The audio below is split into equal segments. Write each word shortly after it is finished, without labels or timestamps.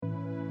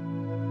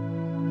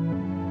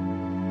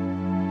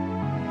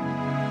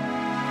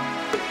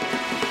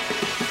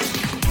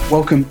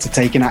Welcome to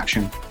Taking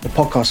Action, the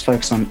podcast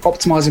focused on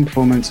optimizing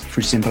performance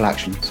through simple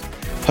actions,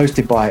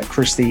 hosted by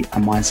Christy, a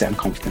mindset and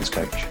confidence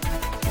coach.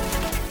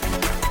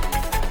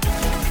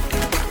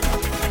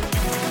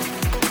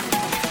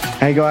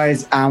 Hey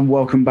guys, and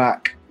welcome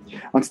back.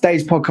 On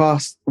today's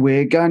podcast,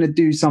 we're going to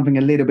do something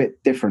a little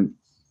bit different.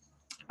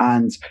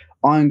 And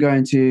I'm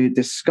going to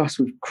discuss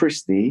with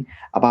Christy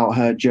about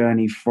her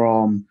journey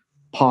from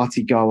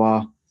party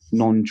goer,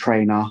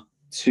 non-trainer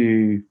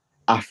to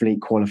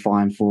athlete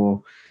qualifying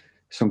for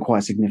some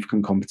quite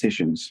significant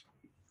competitions.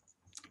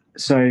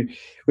 So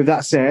with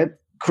that said,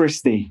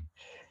 Christy,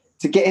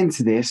 to get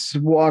into this,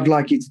 what I'd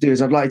like you to do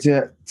is I'd like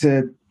to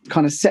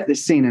kind of set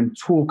this scene and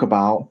talk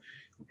about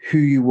who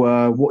you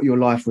were, what your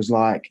life was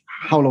like,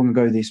 how long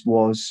ago this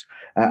was,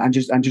 and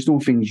just all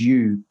things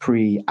you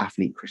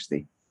pre-athlete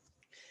Christy.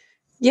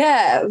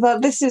 Yeah, well,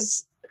 this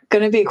is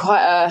going to be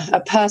quite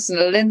a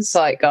personal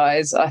insight,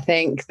 guys. I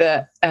think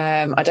that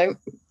I don't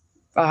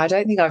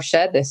think I've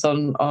shared this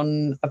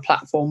on a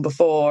platform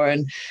before,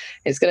 and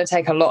it's going to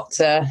take a lot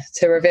to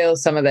reveal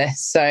some of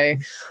this. So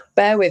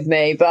bear with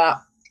me.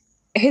 But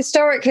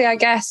historically, I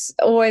guess,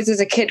 always as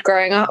a kid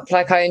growing up,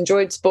 like I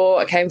enjoyed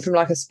sport. I came from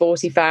like a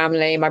sporty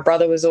family. My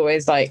brother was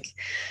always like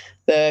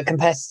the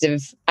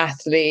competitive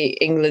athlete,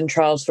 England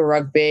trials for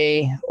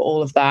rugby,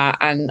 all of that.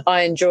 And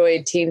I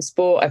enjoyed team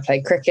sport. I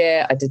played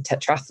cricket. I did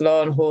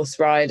tetrathlon, horse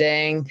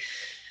riding,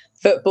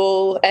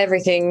 football,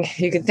 everything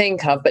you can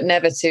think of, but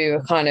never to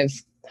a kind of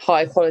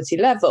high quality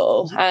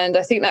level. And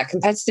I think that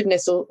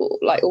competitiveness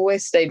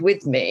always stayed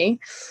with me.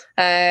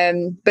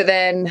 But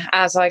then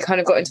as I kind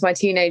of got into my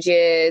teenage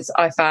years,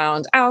 I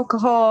found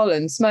alcohol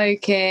and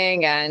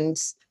smoking, and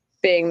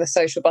being the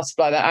social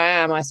butterfly that I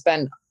am, I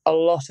spent a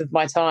lot of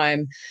my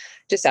time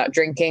just out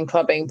drinking,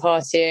 clubbing,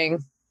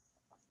 partying,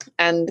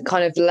 and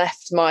kind of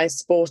left my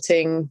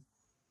sporting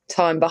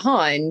time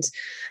behind.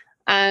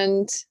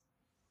 And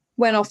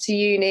went off to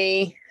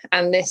uni,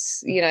 and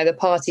this, the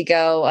party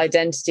girl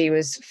identity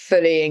was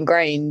fully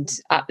ingrained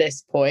at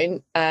this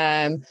point.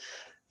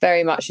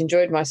 Very much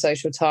enjoyed my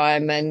social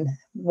time. And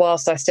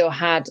whilst I still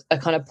had a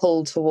kind of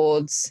pull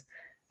towards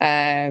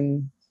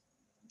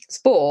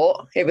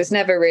sport, it was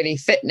never really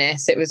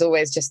fitness. It was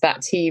always just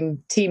that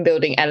team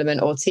building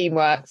element or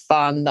teamwork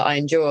fun that I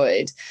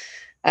enjoyed.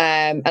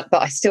 But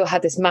I still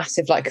had this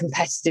massive like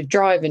competitive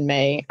drive in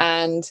me.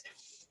 And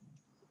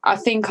I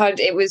think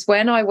it was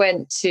when I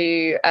went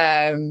to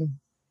the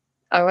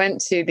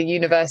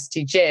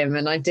university gym,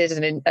 and I did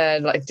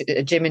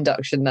a gym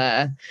induction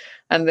there,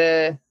 and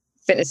the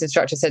fitness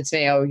instructor said to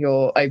me, "Oh,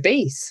 you're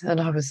obese," and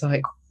I was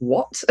like,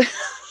 "What?"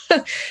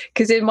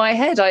 Because in my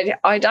head,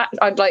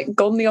 I'd like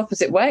gone the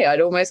opposite way. I'd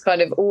almost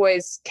kind of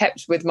always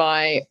kept with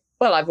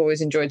I've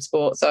always enjoyed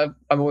sport, so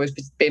I've always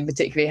been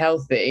particularly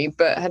healthy,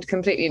 but had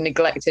completely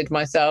neglected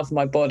myself,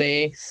 my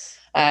body.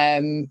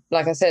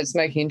 Like I said,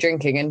 smoking and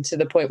drinking, and to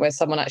the point where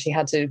someone actually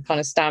had to kind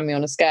of stand me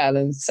on a scale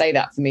and say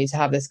that for me to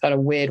have this kind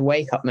of weird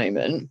wake up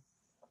moment.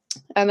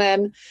 And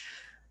then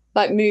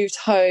like moved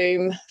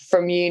home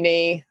from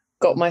uni,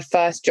 got my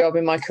first job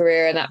in my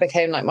career, and that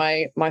became like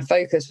my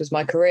focus was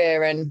my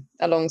career. And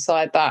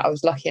alongside that, I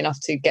was lucky enough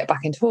to get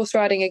back into horse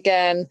riding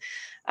again.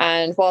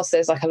 And whilst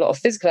there's like a lot of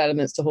physical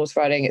elements to horse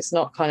riding, it's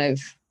not kind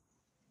of,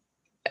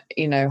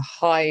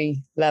 high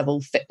level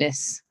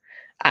fitness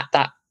at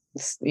that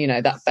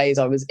phase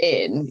I was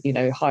in,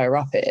 higher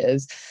up it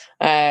is.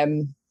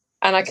 And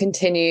I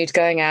continued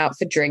going out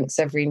for drinks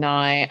every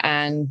night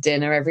and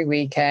dinner every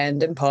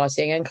weekend and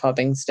partying and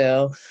clubbing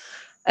still,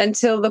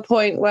 until the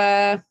point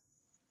where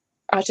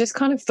I just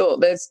kind of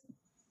thought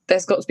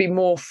there's got to be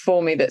more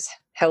for me that's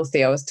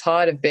healthy. I was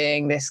tired of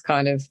being this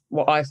kind of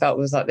what I felt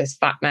was like this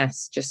fat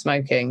mess, just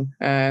smoking.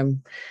 And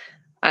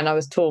I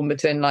was torn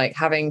between like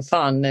having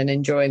fun and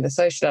enjoying the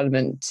social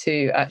element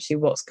to actually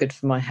what's good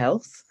for my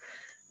health.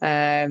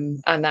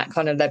 And that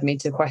kind of led me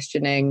to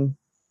questioning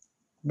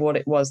what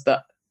it was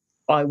that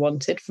I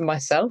wanted for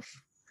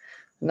myself.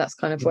 And that's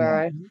kind of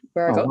where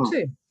I got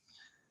to.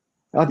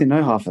 I didn't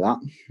know half of that.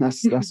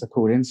 That's a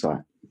cool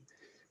insight.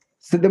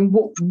 So then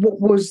what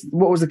was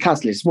the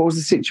catalyst? What was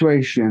the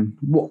situation?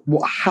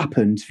 What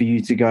happened for you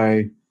to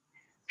go,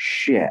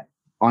 shit,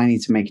 I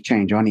need to make a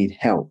change. I need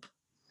help?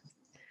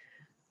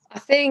 I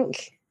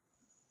think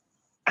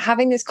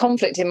having this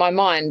conflict in my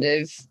mind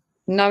of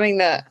knowing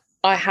that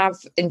I have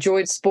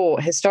enjoyed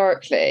sport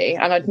historically,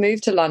 and I'd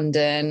moved to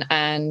London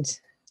and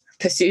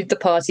pursued the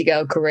party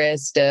girl career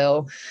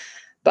still.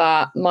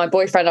 But my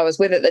boyfriend I was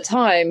with at the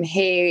time,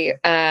 he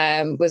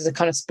was a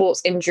kind of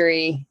sports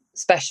injury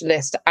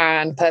specialist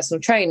and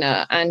personal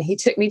trainer. And he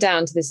took me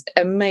down to this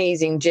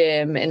amazing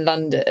gym in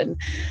London.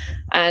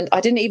 And I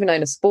didn't even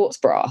own a sports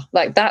bra.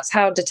 Like, that's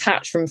how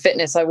detached from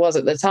fitness I was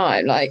at the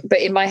time. Like,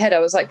 but in my head, I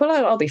was like,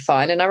 well, I'll be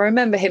fine. And I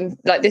remember him,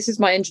 like, this is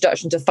my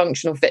introduction to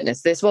functional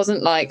fitness. This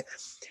wasn't like,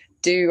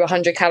 do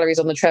 100 calories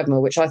on the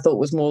treadmill, which I thought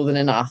was more than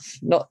enough.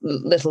 Not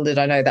little did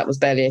I know that was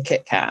barely a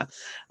Kit Kat.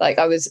 Like,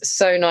 I was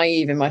so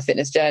naive in my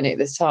fitness journey at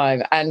this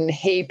time. And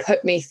he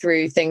put me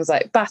through things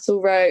like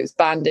battle ropes,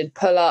 banded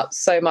pull-ups,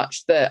 so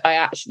much that I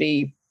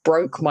actually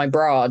broke my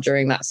bra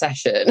during that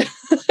session.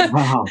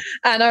 Wow.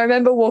 And I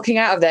remember walking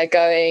out of there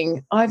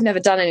going, I've never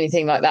done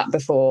anything like that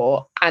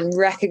before, and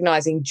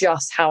recognizing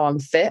just how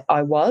unfit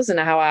I was and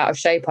how out of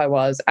shape I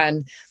was.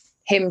 And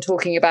him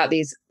talking about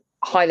these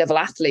high level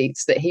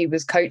athletes that he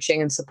was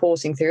coaching and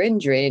supporting through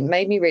injury, and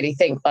made me really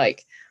think,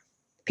 like,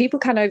 people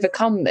can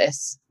overcome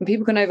this, and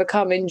people can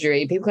overcome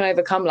injury, people can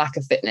overcome lack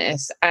of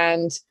fitness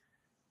and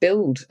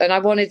build. And I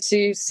wanted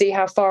to see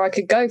how far I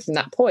could go from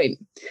that point.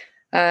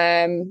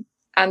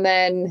 And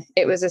then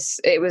it was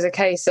a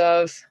case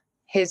of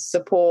his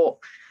support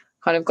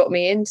kind of got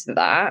me into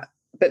that.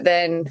 But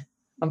then,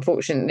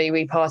 unfortunately,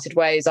 we parted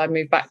ways. I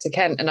moved back to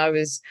Kent, and I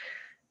was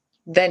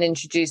then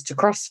introduced to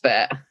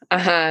CrossFit.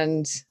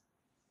 And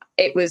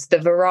it was the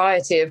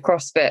variety of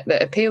CrossFit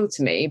that appealed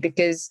to me,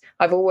 because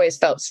I've always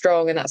felt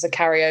strong, and that's a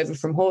carryover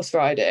from horse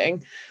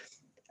riding.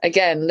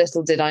 Again,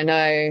 little did I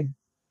know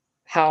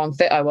how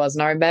unfit I was.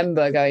 And I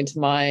remember going to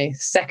my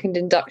second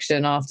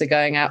induction after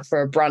going out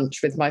for a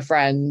brunch with my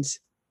friend,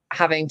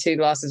 having 2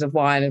 glasses of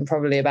wine and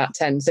probably about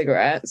 10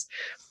 cigarettes,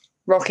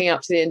 rocking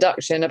up to the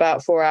induction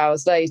about 4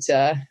 hours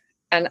later,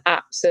 and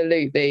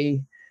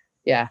absolutely,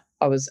 yeah,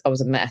 I was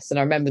a mess. And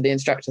I remember the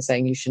instructor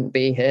saying, you shouldn't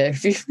be here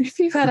if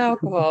you've had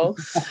alcohol.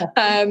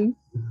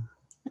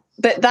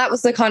 But that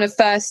was the kind of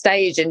first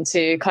stage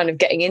into kind of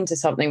getting into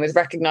something, was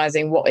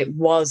recognizing what it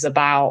was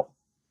about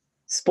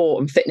sport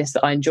and fitness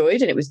that I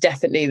enjoyed. And it was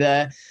definitely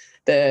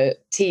the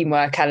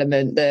teamwork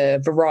element,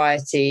 the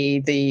variety,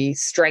 the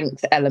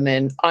strength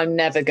element. I'm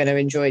never going to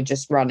enjoy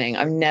just running.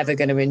 I'm never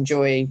going to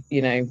enjoy,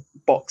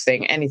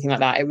 boxing, anything like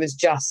that. It was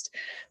just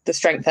the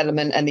strength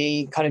element and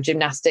the kind of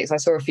gymnastics. I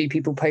saw a few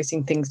people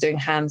posting things doing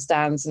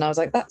handstands, and I was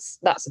like, that's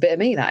a bit of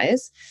me, that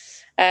is.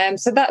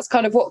 So that's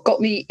kind of what got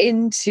me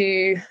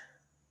into,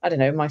 I don't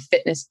know, my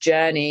fitness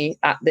journey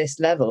at this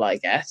level, I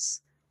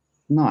guess.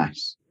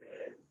 Nice.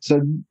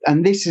 So,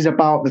 and this is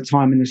about the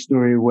time in the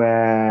story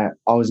where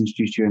I was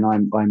introduced to you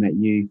and I met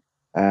you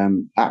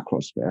at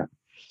CrossFit.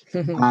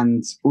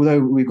 And although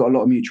we've got a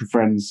lot of mutual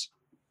friends,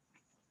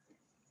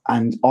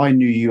 and I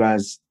knew you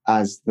as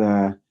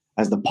the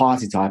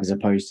party type as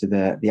opposed to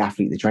the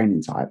athlete, the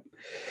training type.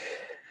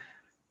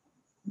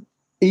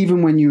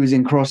 Even when you was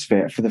in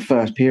CrossFit for the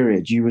first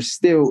period, you were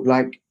still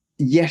like,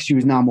 yes, you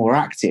was now more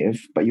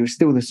active, but you were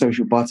still the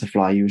social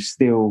butterfly. You were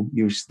still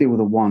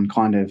the one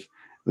kind of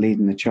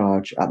leading the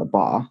charge at the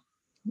bar.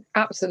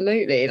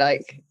 Absolutely.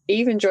 Like,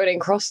 even joining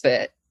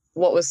CrossFit,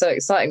 what was so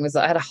exciting was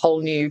that I had a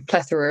whole new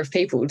plethora of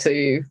people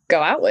to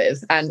go out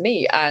with and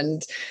meet.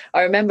 And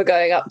I remember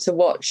going up to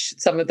watch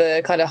some of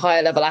the kind of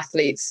higher level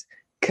athletes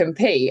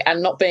compete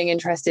and not being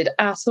interested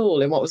at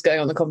all in what was going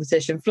on the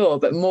competition floor,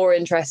 but more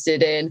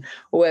interested in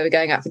where we're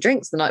going out for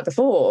drinks the night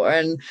before.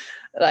 And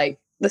like,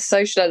 the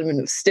social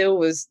element still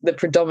was the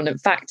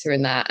predominant factor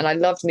in that. And I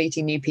loved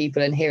meeting new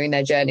people and hearing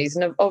their journeys.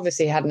 And I've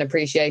obviously had an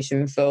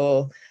appreciation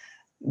for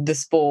the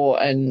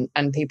sport and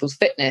people's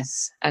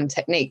fitness and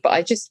technique. But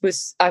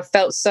I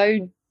felt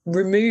so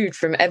removed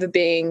from ever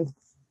being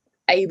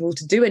able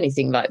to do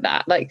anything like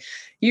that. Like,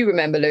 you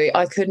remember, Louis,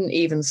 I couldn't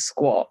even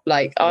squat.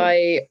 Like,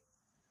 I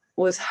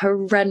was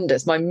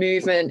horrendous, my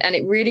movement. And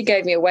it really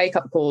gave me a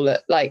wake-up call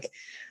that, like,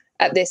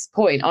 at this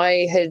point,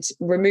 I had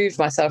removed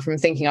myself from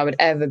thinking I would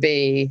ever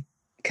be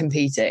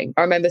competing.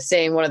 I remember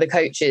seeing one of the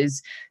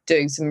coaches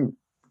doing some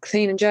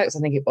clean and jerks,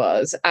 I think it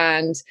was,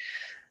 and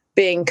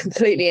being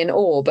completely in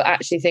awe, but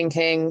actually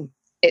thinking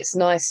it's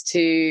nice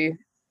to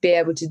be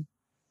able to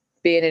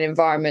be in an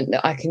environment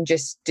that I can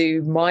just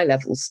do my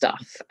level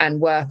stuff and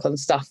work on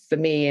stuff for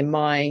me in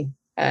my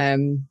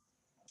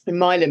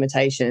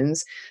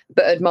limitations,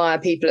 but admire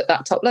people at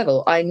that top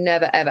level. I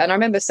never ever, and I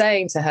remember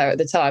saying to her at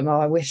the time,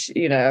 I wish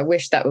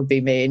that would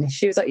be me. And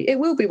she was like, it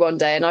will be one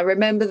day. And I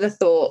remember the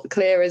thought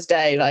clear as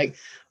day, like,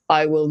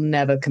 I will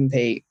never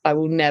compete. I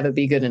will never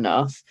be good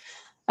enough.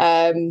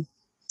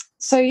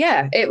 So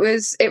yeah, it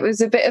was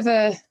a bit of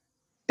a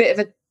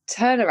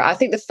turnaround. I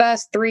think the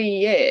first 3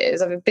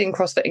 years, I've been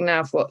CrossFitting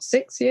now for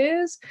 6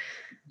 years.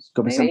 It's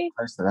got to be something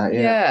close to that,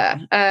 yeah.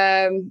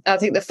 I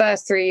think the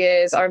first 3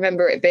 years, I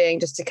remember it being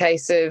just a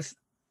case of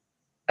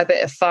a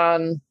bit of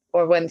fun.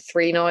 Or I went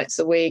 3 nights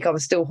a week. I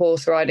was still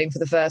horse riding for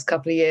the first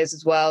couple of years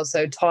as well,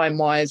 so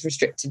time-wise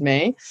restricted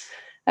me.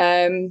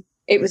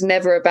 It was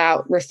never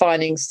about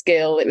refining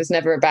skill. It was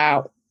never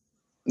about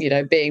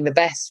being the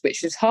best,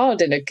 which was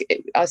hard.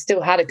 I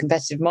still had a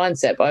competitive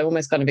mindset, but I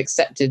almost kind of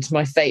accepted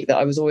my fate that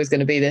I was always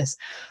going to be this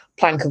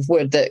plank of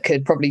wood that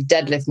could probably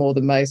deadlift more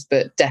than most,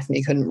 but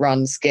definitely couldn't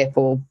run, skip,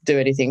 or do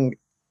anything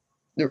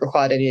that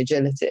required any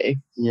agility.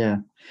 Yeah.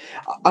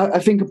 I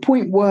think a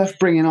point worth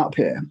bringing up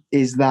here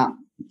is that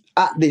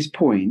at this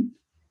point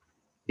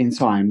in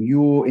time,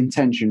 your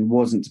intention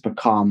wasn't to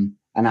become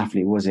an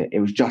athlete, was it?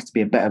 It was just to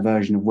be a better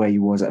version of where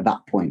you was at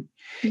that point.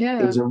 Yeah.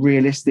 It was a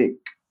realistic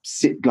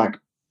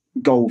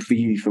goal for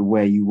you for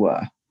where you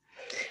were.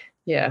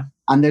 Yeah.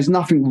 And there's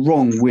nothing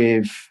wrong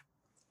with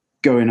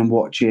going and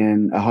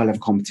watching a high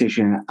level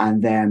competition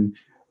and then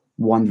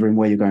wondering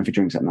where you're going for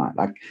drinks at night.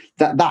 Like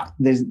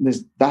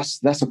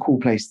that's a cool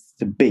place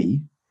to be.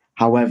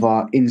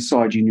 However,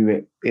 inside you knew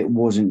it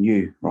wasn't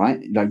you, right?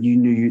 Like you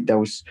knew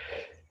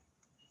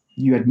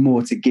you had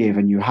more to give,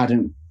 and you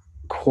hadn't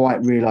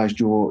quite realized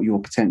your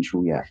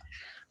potential yet.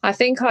 I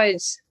think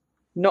I'd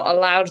not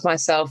allowed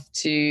myself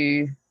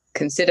to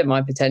consider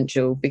my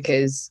potential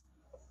because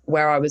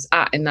where I was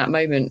at in that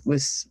moment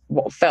was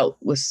what felt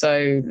was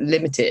so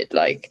limited.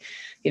 Like,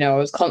 I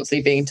was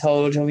constantly being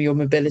told, oh, your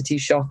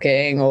mobility's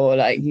shocking, or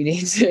like you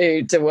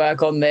need to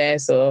work on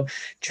this or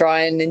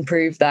try and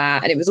improve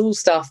that. And it was all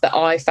stuff that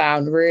I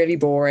found really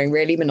boring,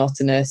 really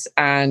monotonous.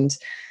 And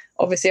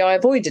obviously I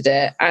avoided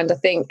it. And I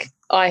think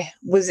I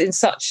was in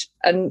such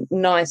a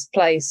nice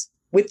place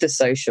with the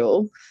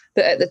social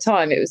that at the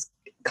time it was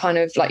kind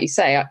of like you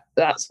say,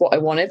 that's what I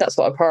wanted. That's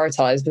what I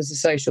prioritized, was the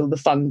social, the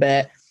fun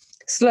bit,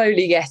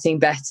 slowly getting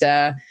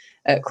better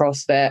at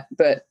CrossFit,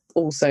 but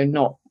also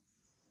not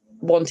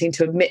wanting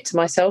to admit to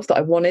myself that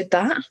I wanted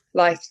that,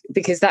 like,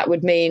 because that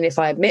would mean if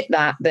I admit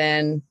that,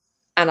 then,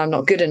 and I'm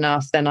not good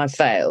enough, then I've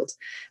failed.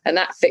 And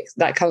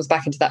that comes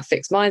back into that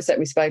fixed mindset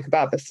we spoke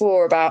about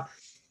before, about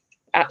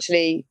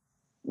actually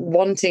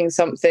wanting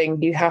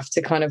something. You have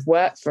to kind of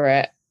work for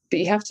it, but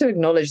you have to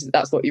acknowledge that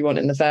that's what you want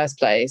in the first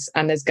place.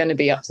 And there's going to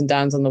be ups and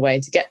downs on the way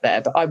to get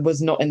there. But I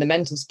was not in the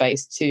mental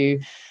space to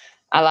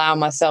allow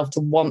myself to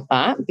want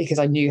that, because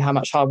I knew how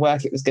much hard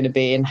work it was going to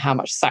be and how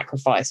much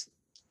sacrifice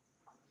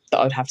that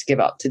I'd have to give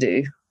up to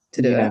do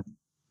it.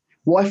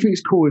 What I think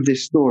is cool with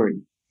this story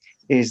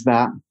is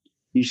that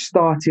you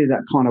started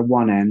at kind of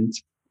one end,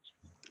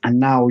 and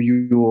now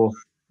you're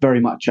very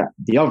much at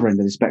the other end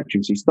of the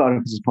spectrum. So you started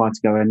off as a party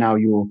goer, and now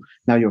you're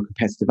a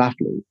competitive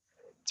athlete.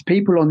 To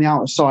people on the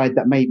outside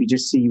that maybe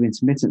just see you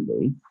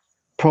intermittently,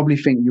 probably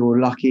think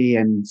you're lucky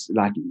and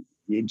like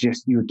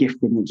you're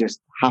gifted and it just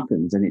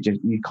happens, and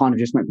you kind of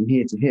just went from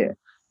here to here.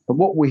 But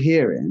what we're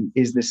hearing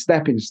is the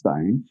stepping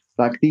stone,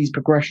 like these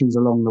progressions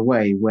along the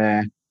way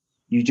where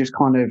you just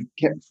kind of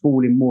kept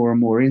falling more and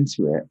more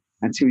into it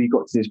until you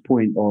got to this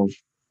point of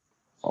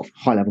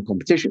high level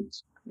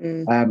competitions.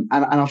 And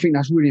I think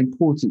that's really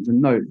important to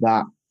note,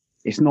 that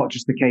it's not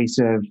just a case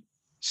of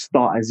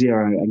start at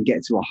 0 and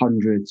get to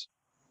 100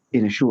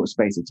 in a short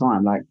space of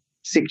time. Like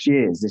 6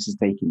 years this has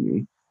taken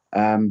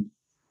you.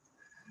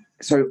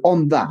 So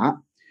on that,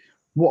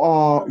 what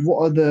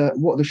are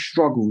the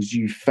struggles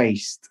you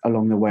faced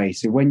along the way?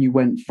 So when you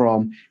went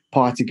from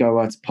party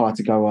goer to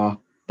party goer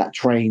that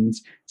trained,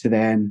 to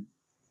then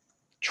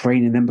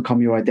training then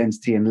become your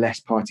identity and less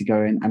party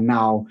going, and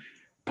now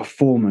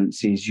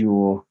performance is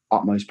your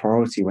utmost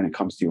priority when it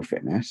comes to your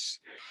fitness.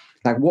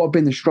 Like, what have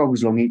been the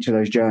struggles along each of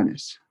those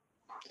journeys?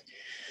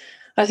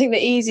 I think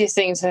the easiest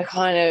thing to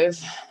kind of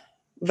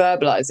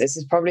verbalize this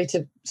is probably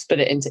to split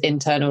it into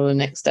internal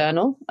and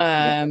external.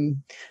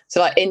 So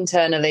like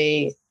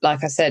internally,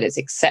 like I said, it's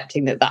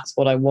accepting that that's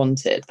what I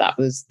wanted. That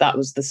was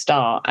the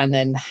start. And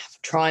then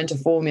trying to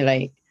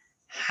formulate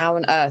how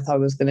on earth I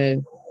was going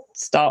to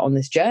start on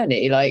this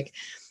journey. Like,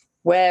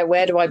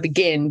 where do I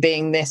begin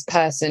being this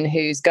person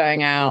who's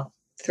going out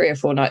 3 or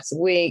 4 nights a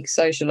week,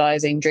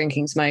 socializing,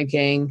 drinking,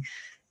 smoking,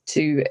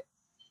 to,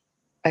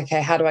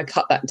 okay, how do I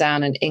cut that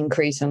down and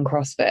increase on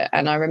CrossFit?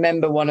 And I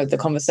remember one of the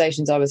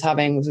conversations I was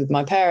having was with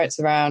my parents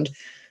around,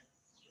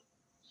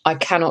 I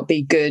cannot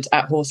be good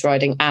at horse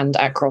riding and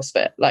at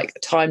CrossFit. Like,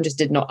 time just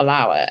did not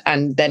allow it.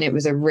 And then it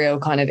was a real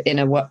kind of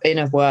inner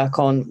work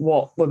on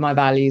what were my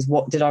values,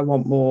 what did I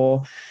want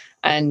more,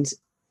 and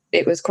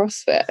it was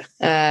CrossFit.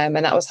 And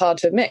that was hard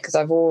to admit because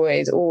I've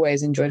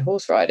always enjoyed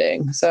horse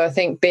riding. So I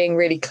think being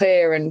really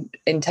clear and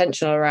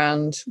intentional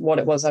around what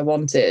it was I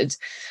wanted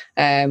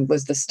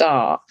was the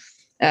start.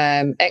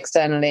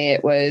 Externally,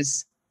 it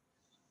was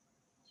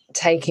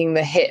taking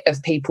the hit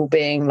of people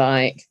being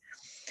like,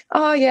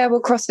 oh yeah,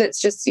 well, CrossFit's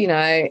just,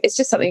 it's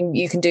just something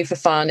you can do for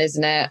fun,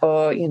 isn't it?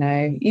 Or,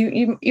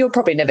 you'll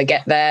probably never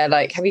get there.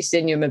 Like, have you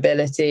seen your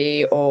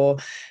mobility? Or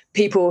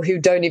people who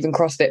don't even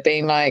CrossFit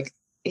being like,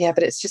 yeah,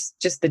 but it's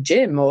just the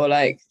gym, or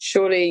like,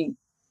 surely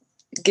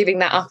giving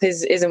that up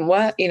isn't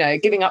worth,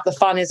 giving up the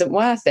fun isn't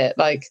worth it.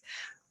 Like,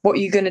 what are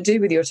you going to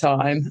do with your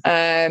time?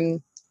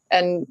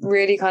 And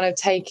really kind of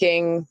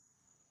taking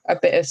a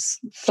bit of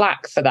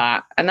flack for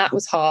that. And that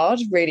was hard,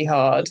 really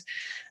hard.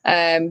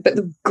 But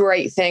the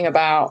great thing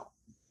about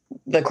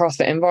the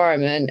CrossFit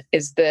environment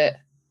is that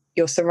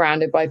you're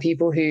surrounded by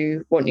people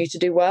who want you to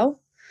do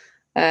well.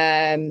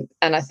 And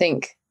I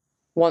think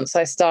once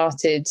I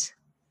started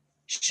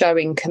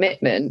showing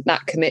commitment,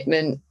 that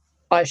commitment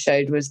I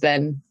showed was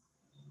then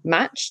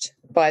matched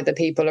by the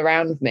people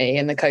around me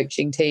and the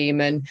coaching team,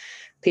 and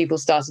people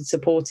started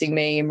supporting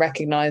me and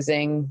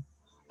recognizing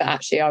that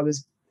actually I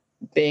was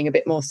being a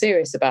bit more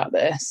serious about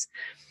this.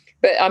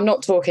 But I'm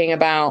not talking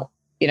about,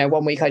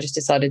 1 week I just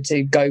decided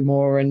to go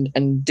more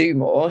and do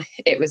more.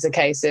 It was a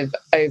case of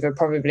over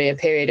probably a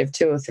period of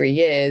 2 or 3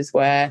 years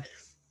where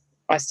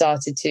I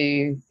started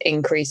to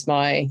increase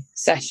my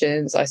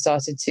sessions. I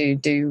started to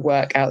do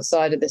work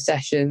outside of the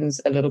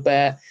sessions a little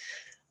bit.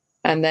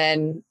 And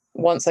then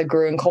once I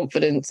grew in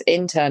confidence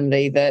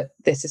internally that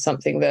this is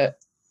something that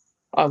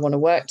I want to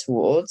work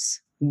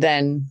towards,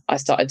 then I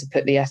started to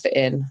put the effort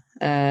in.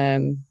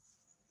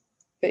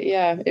 But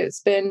yeah, it's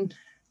been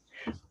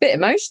a bit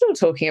emotional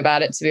talking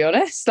about it, to be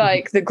honest.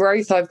 Like the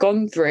growth I've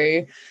gone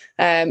through,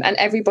 and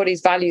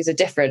everybody's values are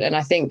different. And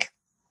I think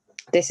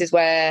this is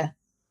where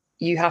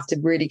you have to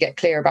really get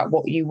clear about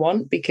what you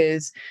want,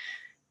 because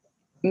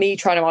me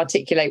trying to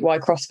articulate why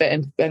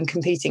CrossFit and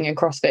competing in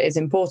CrossFit is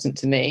important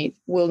to me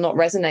will not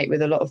resonate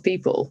with a lot of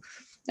people.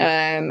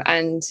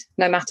 And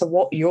no matter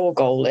what your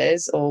goal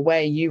is or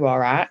where you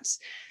are at,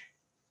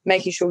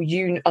 making sure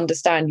you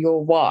understand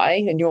your why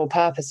and your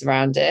purpose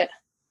around it,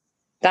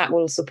 that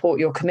will support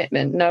your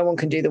commitment. No one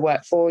can do the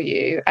work for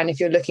you. And if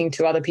you're looking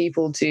to other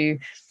people to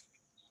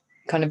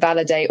kind of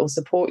validate or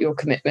support your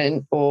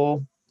commitment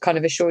or kind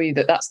of assure you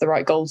that that's the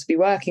right goal to be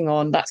working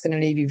on, that's going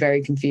to leave you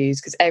very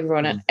confused, because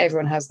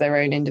everyone has their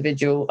own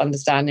individual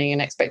understanding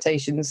and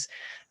expectations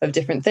of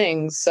different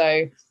things.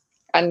 So,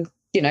 and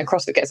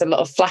CrossFit gets a lot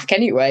of flack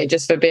anyway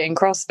just for being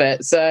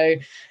CrossFit. So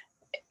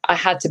I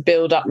had to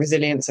build up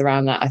resilience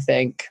around that, I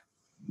think.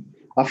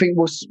 I think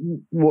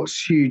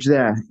what's huge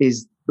there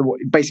is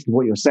basically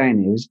what you're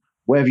saying is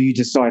whatever you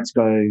decide to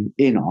go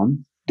in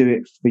on, do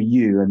it for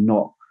you and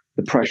not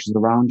the pressures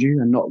around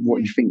you and not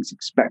what you think is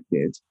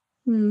expected.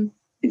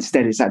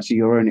 Instead, it's actually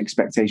your own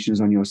expectations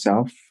on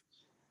yourself.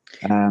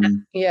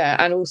 Yeah.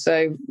 And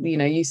also,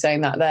 you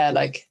saying that there,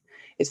 like,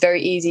 it's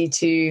very easy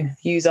to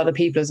use other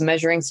people as a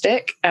measuring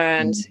stick,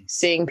 and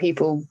seeing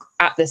people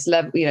at this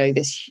level,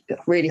 this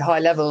really high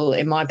level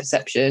in my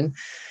perception,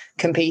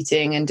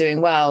 competing and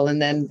doing well.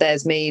 And then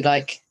there's me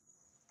like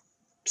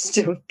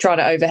still trying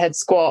to overhead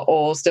squat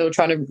or still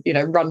trying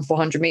to, run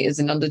 400 meters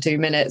in under 2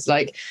 minutes.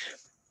 Like,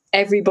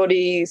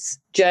 everybody's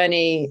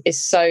journey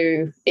is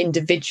so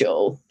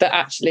individual that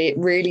actually it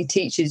really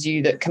teaches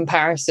you that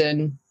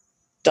comparison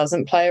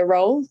doesn't play a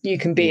role. You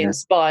can be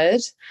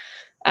inspired,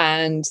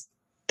 and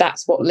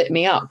that's what lit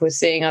me up, was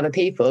seeing other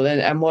people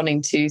and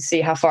wanting to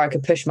see how far I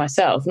could push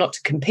myself, not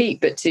to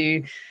compete, but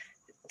to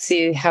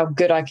see how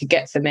good I could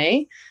get for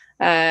me.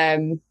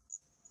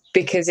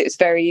 Because it's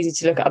very easy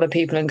to look at other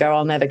people and go,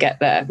 I'll never get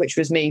there, which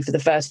was me for the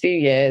first few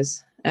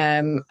years.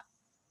 But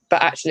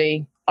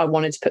actually, I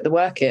wanted to put the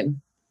work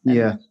in.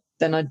 Yeah.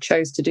 Then I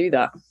chose to do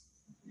that.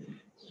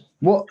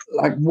 What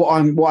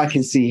I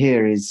can see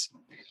here is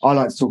I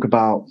like to talk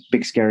about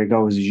big scary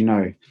goals, as you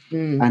know,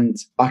 and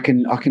I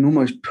can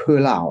almost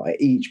pull out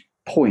at each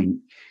point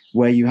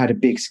where you had a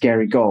big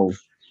scary goal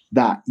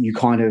that you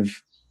kind of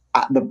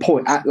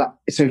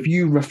so if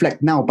you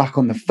reflect now back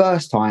on the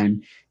first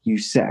time you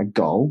set a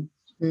goal,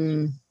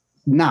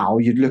 now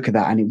you'd look at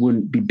that and it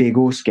wouldn't be big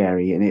or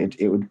scary, and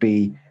it would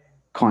be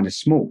kind of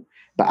small.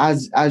 But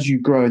as you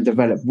grow and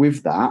develop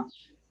with that,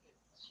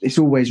 it's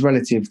always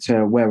relative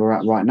to where we're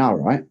at right now,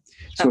 right?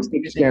 So absolutely.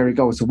 A big scary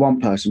goal to one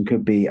person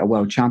could be a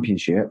world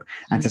championship,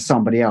 and to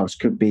somebody else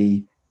could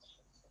be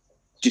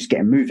just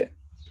getting moving.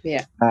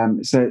 Yeah.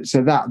 So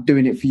that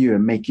doing it for you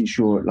and making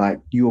sure like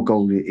your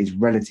goal is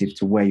relative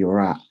to where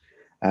you're at,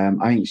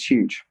 I think it's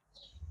huge.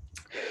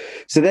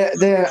 So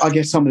there, I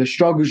guess some of the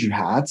struggles you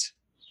had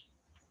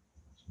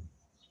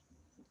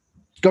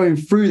going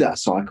through that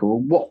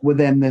cycle. What were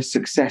then the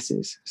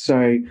successes?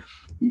 So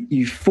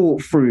you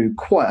fought through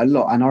quite a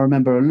lot, and I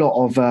remember a lot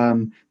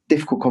of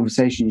difficult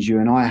conversations you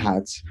and I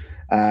had,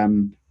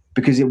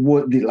 because it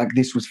was like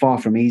this was far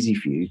from easy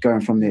for you, going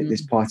from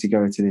this party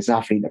goer to this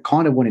athlete that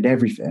kind of wanted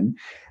everything,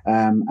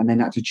 and then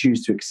had to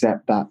choose to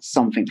accept that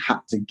something had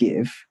to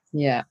give.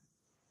 Yeah.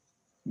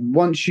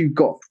 Once you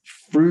got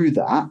through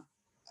that,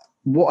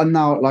 what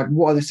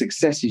are the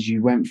successes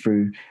you went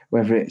through,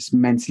 whether it's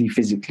mentally,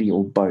 physically,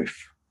 or both?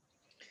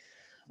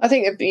 I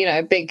think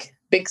a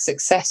big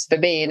success for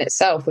me in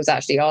itself was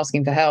actually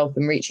asking for help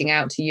and reaching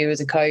out to you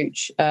as a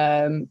coach,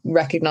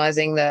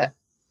 recognizing that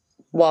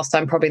whilst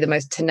I'm probably the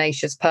most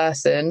tenacious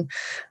person,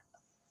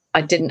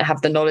 I didn't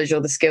have the knowledge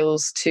or the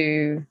skills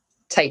to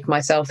take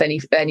myself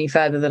any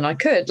further than I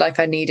could. Like,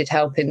 I needed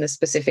help in the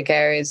specific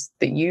areas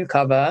that you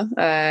cover,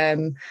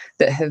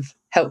 that have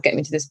helped get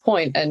me to this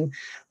point. And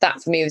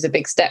that for me was a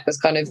big step, was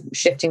kind of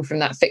shifting from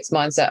that fixed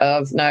mindset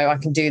of, no, I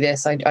can do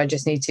this, I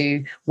just need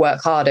to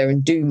work harder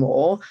and do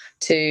more,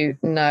 to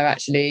no,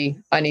 actually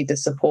I need the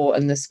support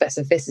and the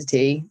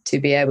specificity to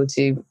be able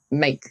to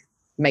make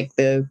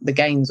the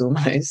gains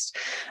almost.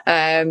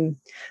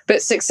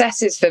 But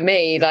successes for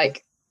me,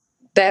 like,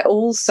 they're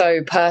all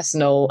so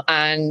personal,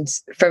 and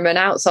from an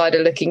outsider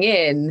looking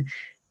in,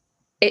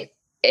 it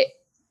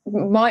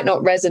might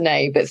not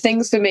resonate, but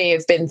things for me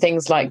have been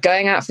things like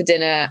going out for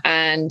dinner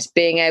and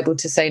being able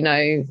to say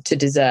no to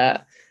dessert,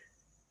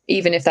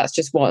 even if that's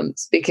just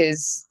once,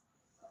 because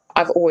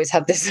I've always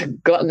had this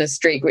gluttonous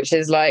streak, which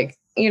is like,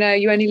 you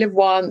only live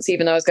once,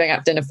 even though I was going out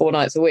for dinner 4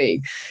 nights a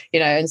week,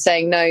 and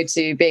saying no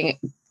to being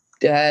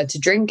to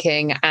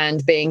drinking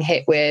and being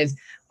hit with,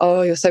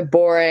 oh, you're so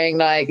boring.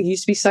 Like, it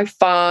used to be so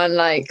fun.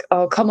 Like,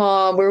 oh, come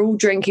on, we're all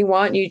drinking.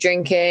 Why aren't you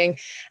drinking?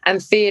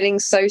 And feeling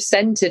so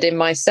centered in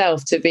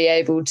myself to be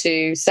able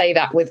to say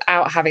that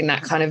without having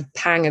that kind of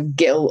pang of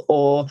guilt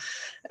or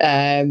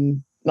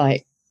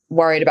like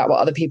worried about what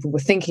other people were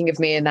thinking of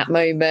me in that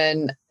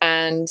moment,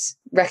 and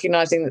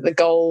recognizing that the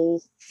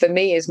goal for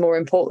me is more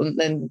important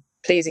than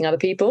pleasing other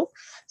people.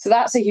 So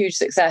that's a huge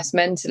success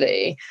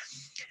mentally.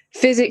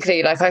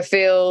 Physically, like I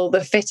feel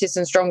the fittest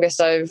and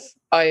strongest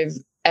I've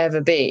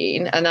ever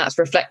been, and that's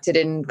reflected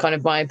in kind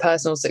of my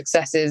personal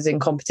successes in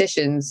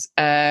competitions.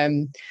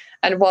 And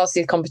whilst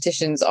these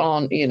competitions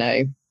aren't,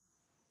 I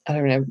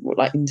don't know,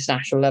 like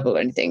international level or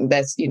anything,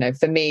 there's,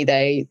 for me,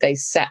 they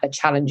set a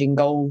challenging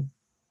goal.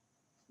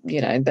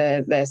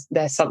 There's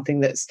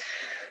something that's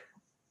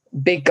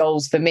big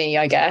goals for me,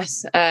 I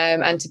guess.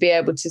 And to be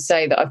able to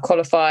say that I've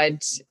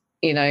qualified,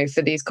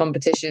 for these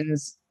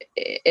competitions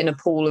in a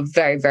pool of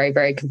very, very,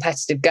 very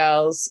competitive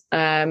girls.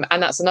 And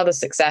that's another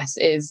success,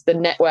 is the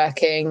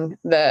networking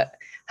that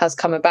has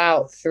come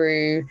about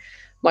through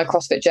my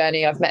CrossFit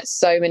journey. I've met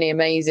so many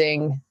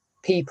amazing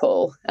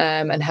people,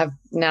 and have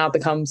now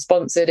become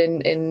sponsored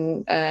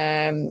in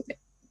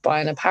by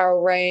an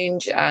apparel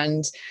range,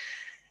 and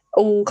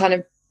all kind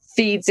of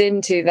feeds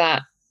into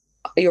that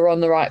you're on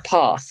the right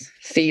path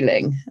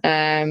feeling.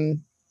 And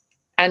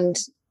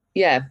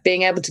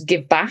being able to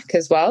give back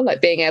as well, like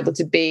being able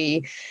to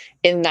be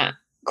in that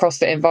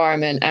CrossFit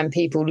environment and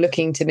people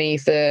looking to me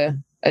for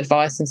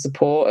advice and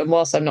support. And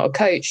whilst I'm not a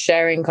coach,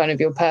 sharing kind of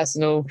your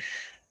personal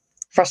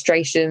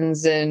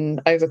frustrations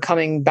and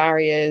overcoming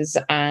barriers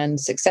and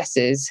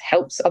successes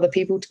helps other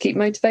people to keep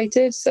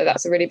motivated. So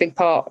that's a really big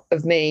part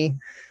of me,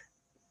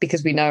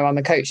 because we know I'm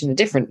a coach in a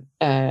different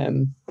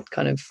kind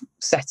of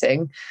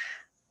setting.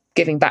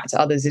 Giving back to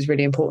others is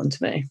really important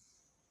to me.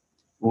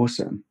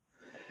 Awesome.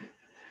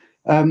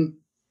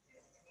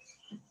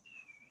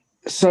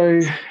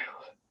 So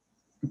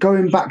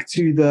going back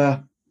to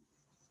the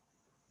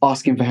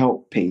asking for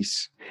help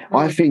piece,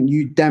 I think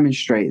you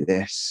demonstrate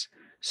this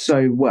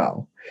so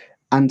well.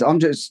 And I'm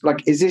just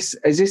like, is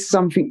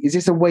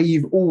this a way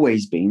you've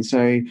always been?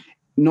 So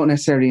not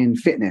necessarily in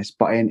fitness,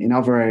 but in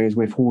other areas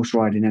with horse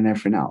riding and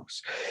everything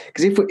else.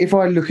 Because if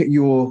I look at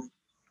your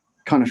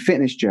kind of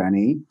fitness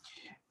journey,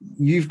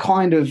 you've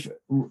kind of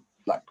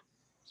like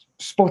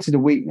spotted a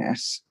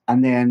weakness,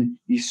 and then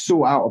you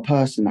sort out a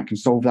person that can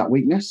solve that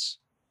weakness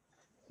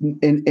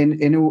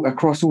in all,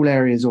 across all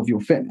areas of your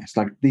fitness.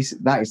 Like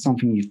that is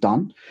something you've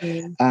done.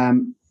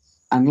 And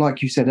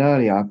like you said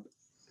earlier,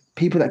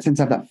 people that tend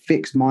to have that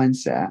fixed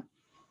mindset,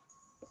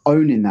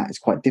 owning that is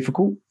quite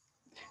difficult.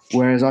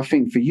 Whereas I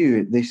think for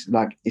you,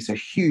 it's a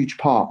huge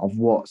part of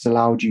what's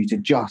allowed you to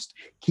just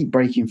keep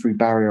breaking through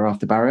barrier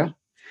after barrier.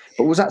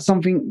 But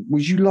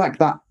was you like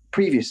that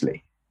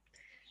previously?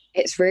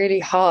 It's really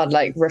hard,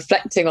 like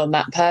reflecting on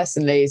that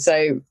personally.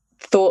 So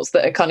thoughts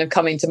that are kind of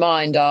coming to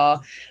mind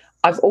are,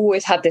 I've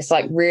always had this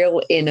like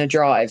real inner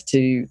drive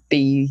to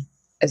be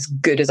as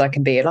good as I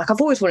can be. Like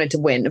I've always wanted to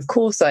win. Of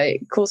course I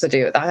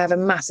do. I have a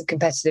massive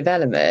competitive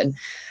element,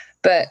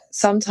 but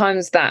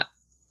sometimes that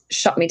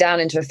shut me down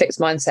into a fixed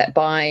mindset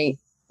by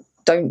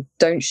don't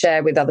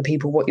share with other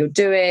people what you're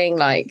doing,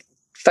 like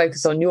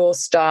focus on your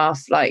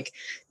stuff, like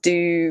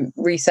do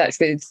research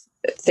with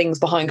things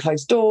behind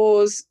closed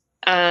doors.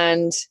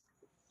 And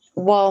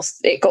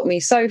whilst it got me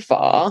so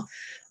far,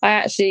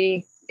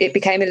 it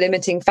became a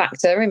limiting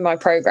factor in my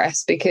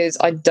progress, because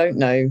I don't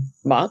know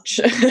much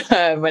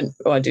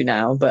I do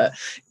now, but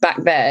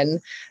back then.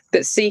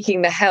 But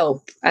seeking the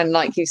help, and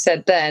like you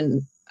said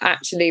then,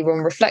 actually on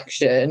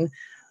reflection,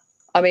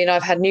 I mean,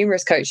 I've had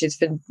numerous coaches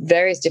for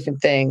various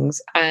different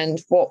things, and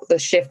what the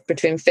shift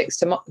between fixed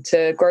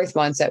to growth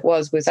mindset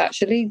was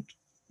actually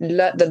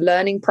the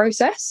learning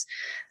process,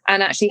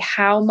 and actually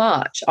how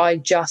much I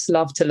just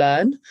love to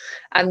learn.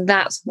 And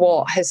that's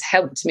what has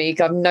helped me.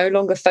 I'm no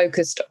longer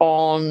focused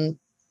on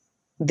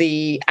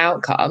the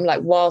outcome.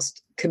 Like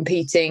whilst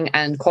competing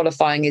and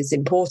qualifying is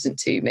important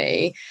to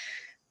me,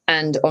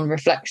 and on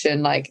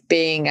reflection, like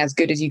being as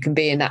good as you can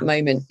be in that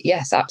moment,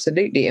 yes,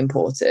 absolutely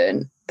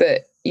important.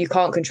 But you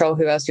can't control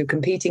who else you're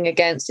competing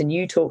against. And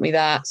you taught me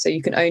that. So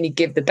you can only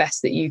give the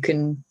best that you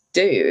can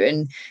do.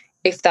 And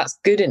if that's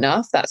good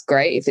enough, that's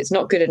great. If it's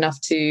not good enough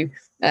to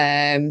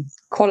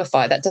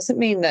qualify, that doesn't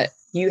mean that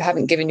you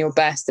haven't given your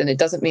best, and it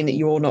doesn't mean that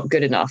you're not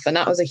good enough. And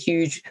that was a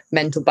huge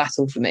mental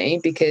battle for me,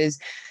 because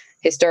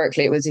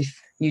historically it was,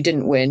 if you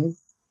didn't win,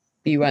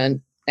 you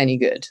weren't any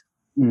good.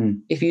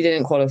 If you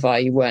didn't qualify,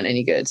 you weren't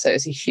any good. So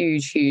it's a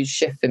huge, huge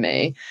shift for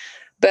me.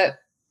 But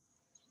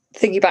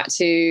thinking back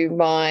to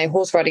my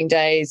horse riding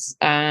days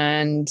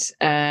and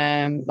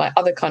like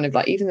other kind of,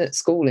 like even at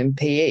school in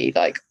PE,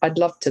 like I'd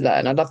love to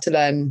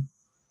learn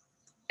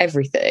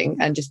everything,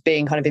 and just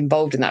being kind of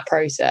involved in that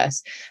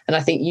process. And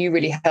I think you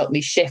really helped me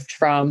shift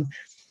from,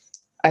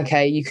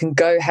 okay, you can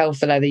go hell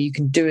for leather, you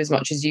can do as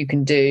much as you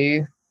can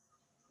do,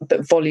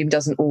 but volume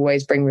doesn't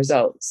always bring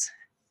results.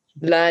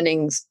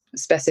 Learning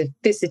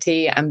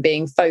specificity and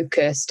being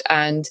focused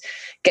and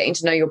getting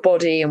to know your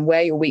body and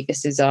where your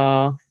weaknesses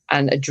are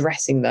and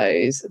addressing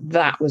those,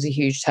 that was a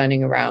huge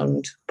turning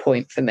around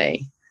point for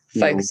me.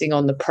 Focusing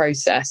on the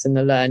process and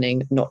the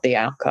learning, not the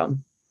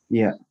outcome.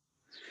 Yeah.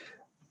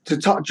 To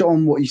touch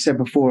on what you said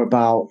before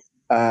about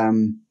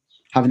having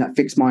that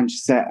fixed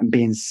mindset and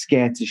being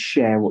scared to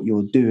share what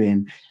you're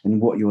doing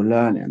and what you're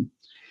learning,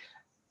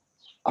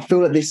 I feel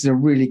that this is a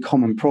really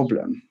common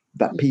problem,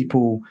 that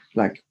people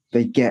like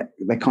they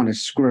kind of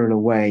squirrel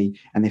away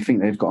and they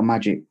think they've got a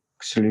magic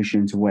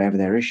solution to whatever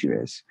their issue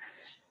is.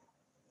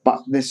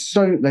 But there's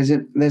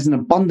an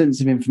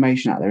abundance of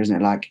information out there, isn't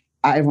it? Like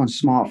at everyone's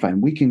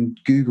smartphone, we can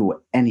Google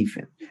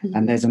anything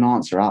and there's an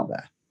answer out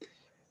there.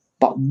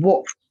 But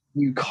what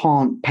you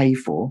can't pay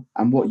for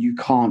and what you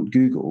can't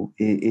Google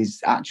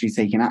is actually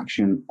taking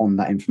action on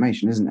that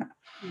information, isn't it?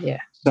 Yeah.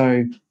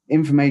 So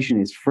information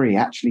is free.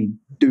 Actually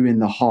doing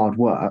the hard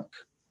work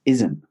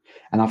isn't.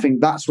 And I think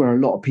that's where a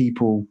lot of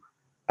people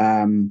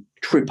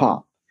trip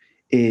up.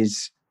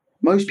 Is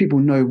most people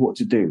know what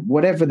to do.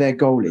 Whatever their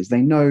goal is,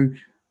 they know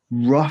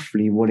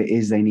roughly what it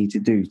is they need to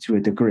do to a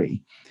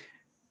degree.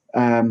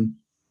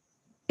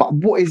 But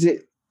what is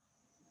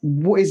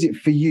it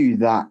for you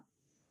that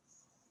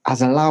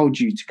has allowed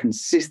you to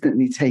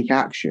consistently take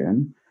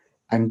action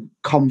and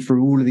come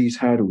through all of these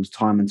hurdles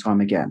time and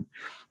time again?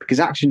 Because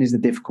action is the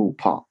difficult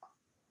part.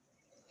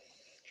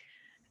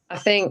 I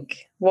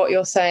think what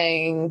you're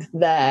saying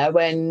there,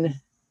 when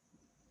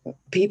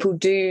people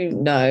do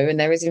know, and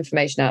there is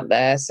information out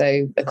there.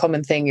 So a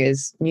common thing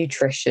is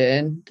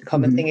nutrition, a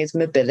common thing is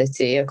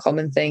mobility, a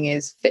common thing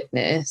is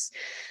fitness.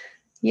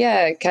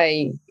 Yeah,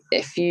 okay.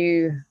 If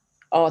you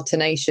are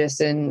tenacious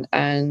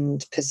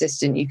and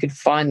persistent, you could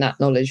find that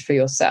knowledge for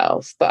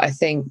yourself. But I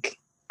think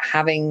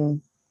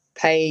having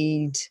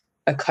paid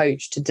a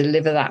coach to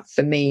deliver that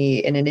for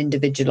me in an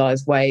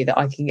individualized way that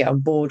I can get on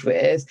board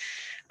with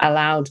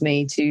allowed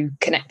me to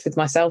connect with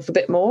myself a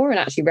bit more and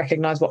actually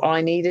recognize what I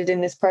needed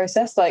in this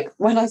process. Like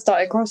when I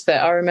started CrossFit,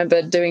 I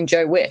remember doing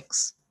Joe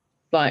Wicks,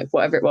 like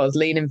whatever it was,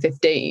 lean in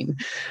 15.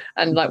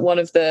 And like one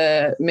of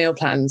the meal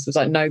plans was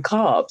like no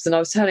carbs. And I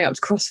was turning up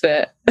to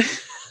CrossFit,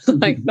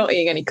 like not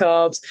eating any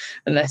carbs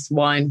unless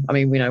wine. I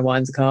mean, we know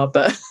wine's a carb,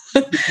 but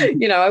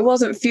I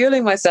wasn't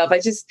fueling myself.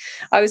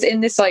 I was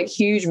in this like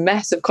huge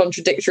mess of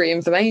contradictory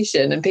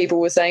information, and people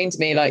were saying to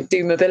me like,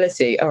 do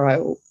mobility. All right,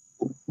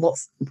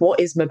 what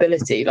is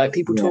mobility? Like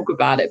people talk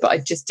about it, but I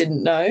just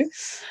didn't know.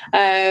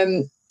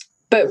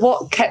 But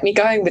what kept me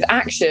going with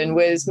action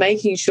was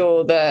making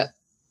sure that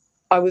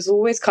I was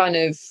always kind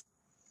of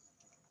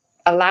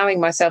allowing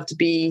myself to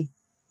be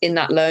in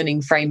that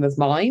learning frame of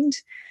mind.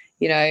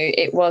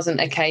 It wasn't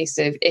a case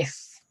of if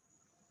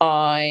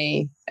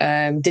I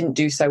didn't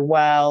do so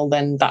well,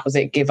 then that was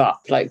it, give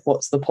up. Like,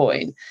 what's the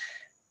point?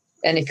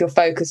 And if you're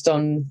focused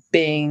on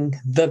being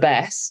the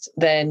best,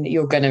 then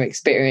you're going to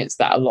experience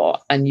that a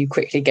lot. And you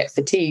quickly get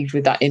fatigued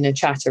with that inner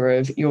chatter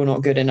of you're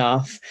not good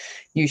enough,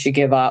 you should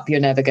give up, you're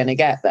never going to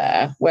get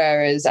there.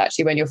 Whereas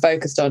actually when you're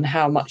focused on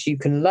how much you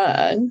can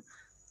learn,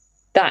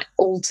 that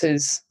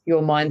alters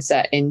your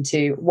mindset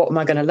into what am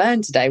I going to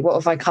learn today? What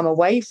have I come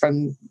away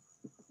from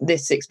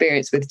this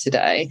experience with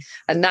today?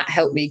 And that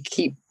helped me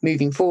keep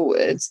moving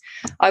forwards.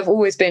 I've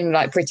always been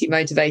like pretty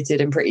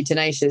motivated and pretty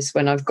tenacious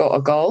when I've got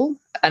a goal.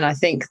 And I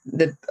think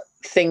the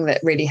thing that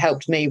really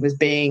helped me was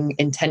being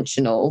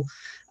intentional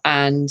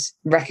and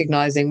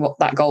recognizing what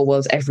that goal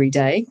was every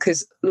day,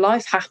 because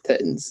life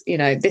happens.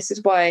 This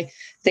is why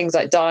things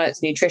like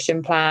diets,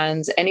 nutrition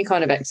plans, any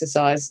kind of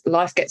exercise,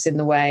 life gets in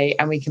the way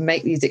and we can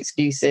make these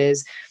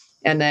excuses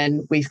and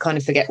then we kind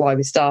of forget why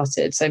we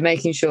started. So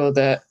making sure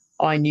that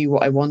I knew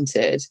what I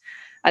wanted,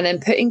 and then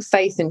putting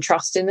faith and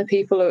trust in the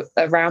people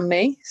around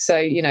me. So,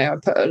 I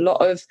put a lot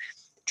of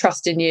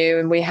trust in you,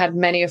 and we had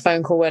many a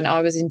phone call when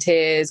I was in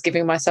tears,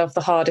 giving myself the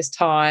hardest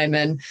time.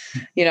 And,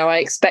 I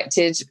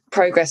expected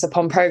progress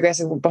upon progress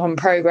upon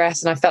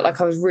progress. And I felt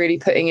like I was really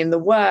putting in the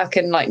work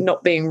and like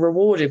not being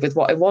rewarded with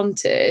what I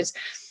wanted.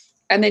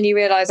 And then you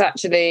realize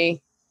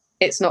actually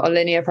it's not a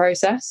linear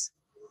process.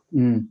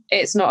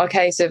 It's not a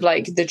case of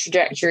like the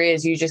trajectory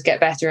is you just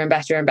get better and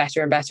better and better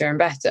and better and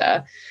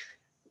better.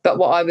 But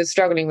what I was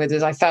struggling with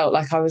is I felt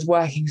like I was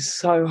working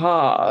so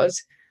hard,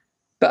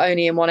 but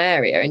only in one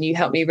area. And you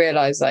helped me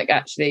realize like,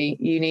 actually,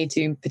 you need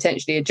to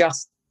potentially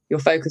adjust your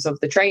focus of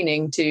the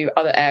training to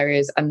other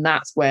areas. And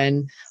that's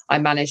when I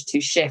managed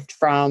to shift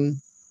from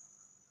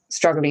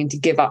struggling to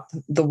give up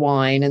the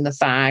wine and the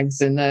fags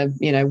and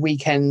the,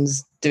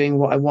 weekends doing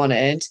what I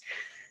wanted.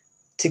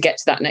 To get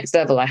to that next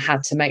level, I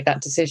had to make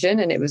that decision.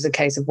 And it was a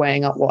case of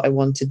weighing up what I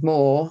wanted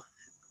more,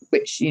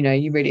 which,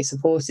 you really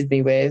supported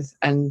me with,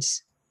 and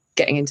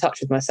getting in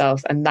touch with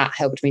myself. And that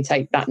helped me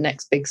take that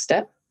next big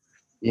step.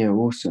 Yeah,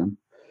 awesome.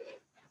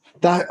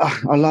 That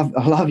I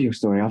love your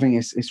story. I think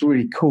it's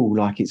really cool.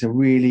 Like it's a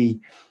really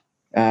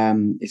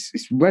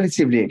it's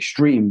relatively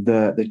extreme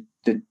the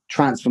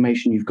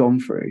transformation you've gone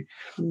through.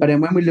 But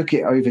then when we look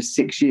at over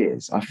 6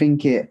 years, I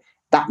think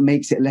that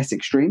makes it less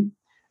extreme.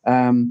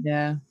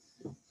 Yeah.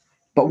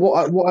 But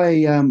what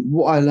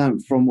I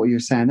learned from what you were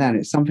saying then,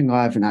 it's something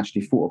I haven't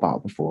actually thought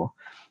about before,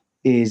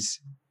 is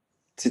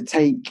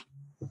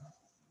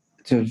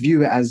to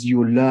view it as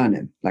you're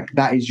learning. Like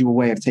that is your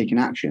way of taking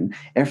action.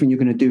 Everything you're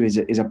going to do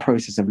is a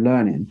process of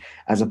learning,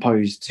 as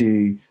opposed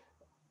to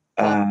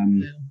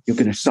you're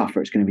going to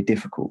suffer. It's going to be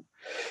difficult.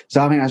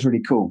 So I think that's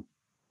really cool.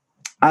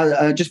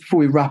 Just before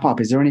we wrap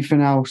up, is there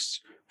anything else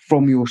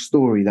from your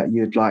story that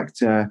you'd like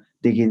to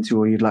dig into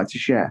or you'd like to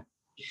share?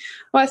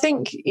 Well, I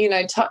think,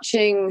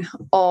 touching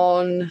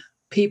on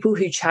people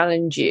who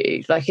challenge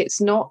you. Like, it's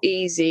not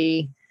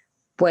easy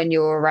when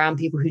you're around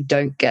people who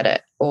don't get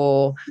it,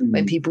 or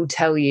when people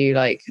tell you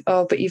like,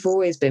 oh, but you've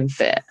always been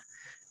fit.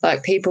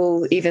 Like,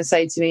 people even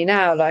say to me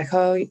now, like,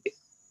 oh,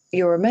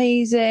 you're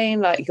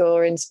amazing, like,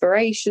 you're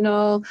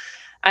inspirational.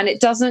 And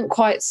it doesn't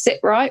quite sit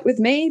right with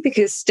me,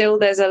 because still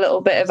there's a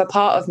little bit of a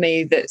part of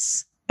me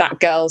that's that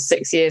girl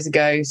 6 years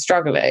ago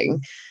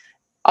struggling.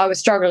 I was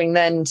struggling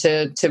then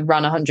to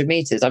run 100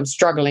 meters. I'm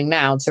struggling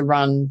now to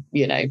run,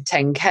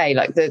 10K.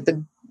 Like,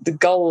 the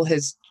goal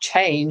has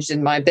changed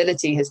and my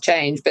ability has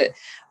changed, but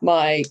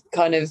my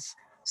kind of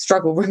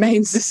struggle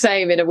remains the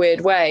same in a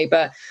weird way.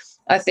 But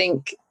I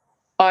think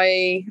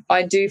I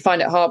do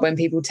find it hard when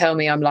people tell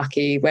me I'm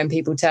lucky, when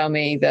people tell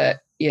me that,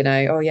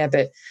 oh yeah,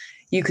 but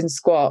you can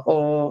squat,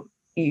 or,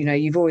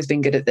 you've always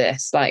been good at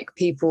this. Like,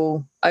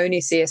 people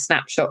only see a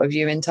snapshot of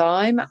you in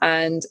time.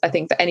 And I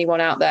think for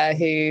anyone out there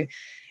who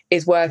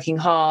is working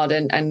hard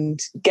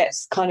and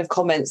gets kind of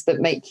comments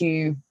that make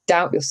you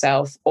doubt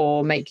yourself,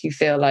 or make you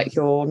feel like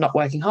you're not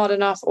working hard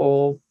enough,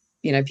 or,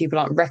 people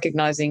aren't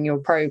recognizing your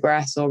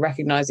progress, or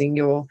recognizing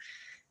your,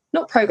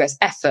 not progress,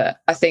 effort.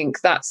 I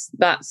think that's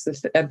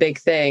a big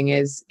thing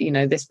is,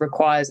 this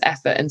requires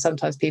effort. And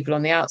sometimes people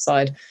on the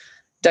outside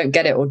don't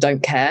get it or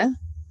don't care.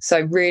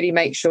 So really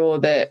make sure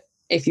that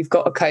if you've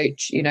got a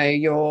coach,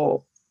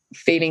 you're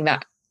feeling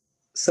that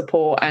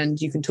support and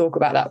you can talk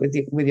about that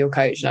with your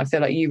coach. And I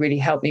feel like you really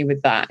helped me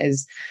with that,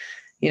 is,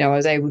 I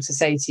was able to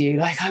say to you,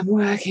 like, I'm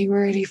working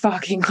really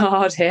fucking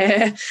hard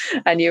here.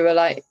 And you were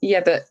like, yeah,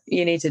 but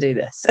you need to do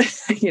this,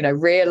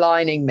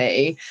 realigning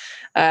me.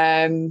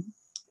 And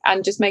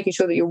just making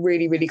sure that you're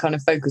really, really kind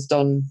of focused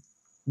on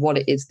what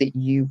it is that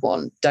you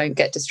want. Don't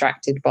get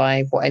distracted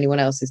by what anyone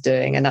else is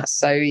doing. And that's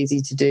so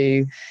easy to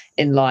do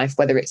in life,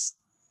 whether it's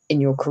in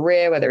your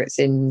career, whether it's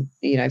in,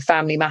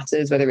 family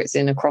matters, whether it's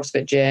in a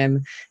CrossFit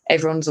gym.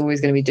 Everyone's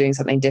always going to be doing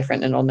something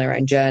different and on their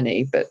own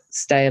journey, but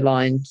stay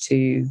aligned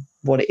to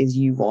what it is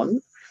you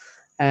want.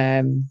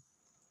 And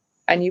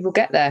you will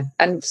get there,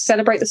 and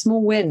celebrate the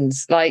small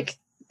wins. Like,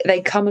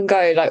 they come and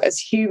go. Like, as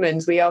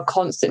humans, we are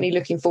constantly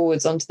looking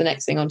forwards onto the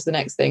next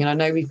thing. And I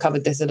know we've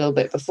covered this a little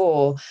bit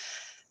before,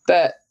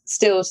 but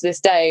still to this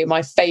day,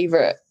 my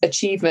favorite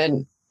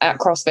achievement at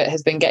CrossFit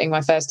has been getting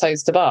my first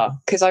toes to bar.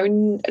 Because I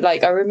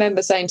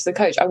remember saying to the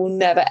coach, I will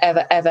never,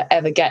 ever, ever,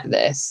 ever get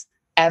this,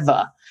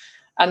 ever.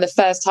 And the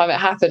first time it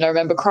happened, I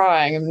remember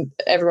crying and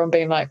everyone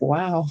being like,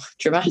 wow,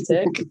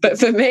 dramatic. But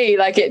for me,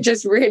 like, it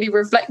just really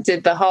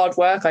reflected the hard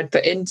work I'd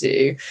put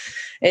into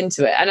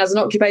it. And as an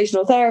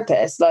occupational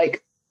therapist,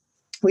 like,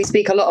 we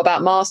speak a lot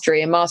about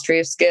mastery and mastery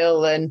of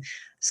skill and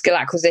skill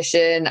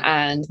acquisition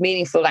and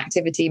meaningful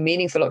activity,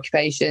 meaningful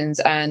occupations.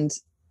 And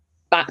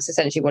that's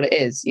essentially what it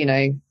is.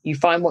 You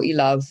find what you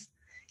love,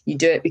 you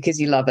do it because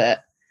you love it.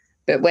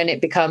 But when it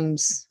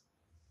becomes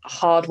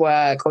hard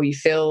work, or you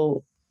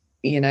feel,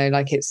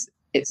 like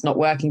it's not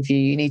working for you,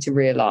 you need to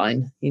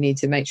realign. You need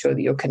to make sure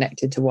that you're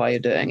connected to why you're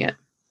doing it.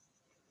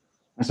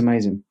 That's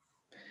amazing.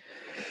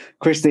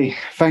 Christy,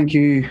 thank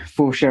you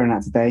for sharing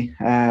that today.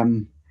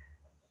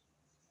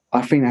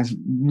 I think that's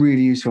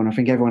really useful, and I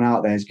think everyone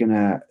out there is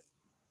gonna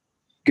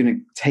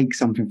take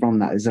something from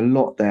that. There's a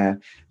lot there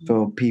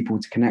for people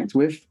to connect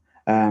with.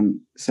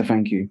 So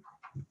thank you.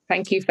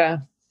 Thank you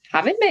for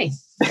having me.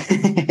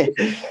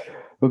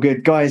 Well,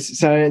 good, guys.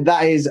 So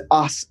that is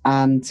us.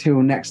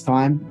 Until next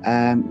time,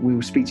 we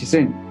will speak to you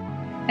soon.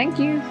 Thank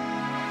you.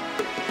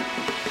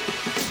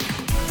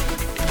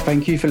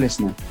 Thank you for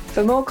listening.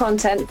 For more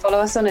content, follow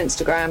us on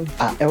Instagram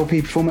at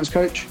LP Performance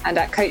Coach and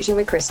at Coaching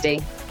with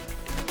Christy.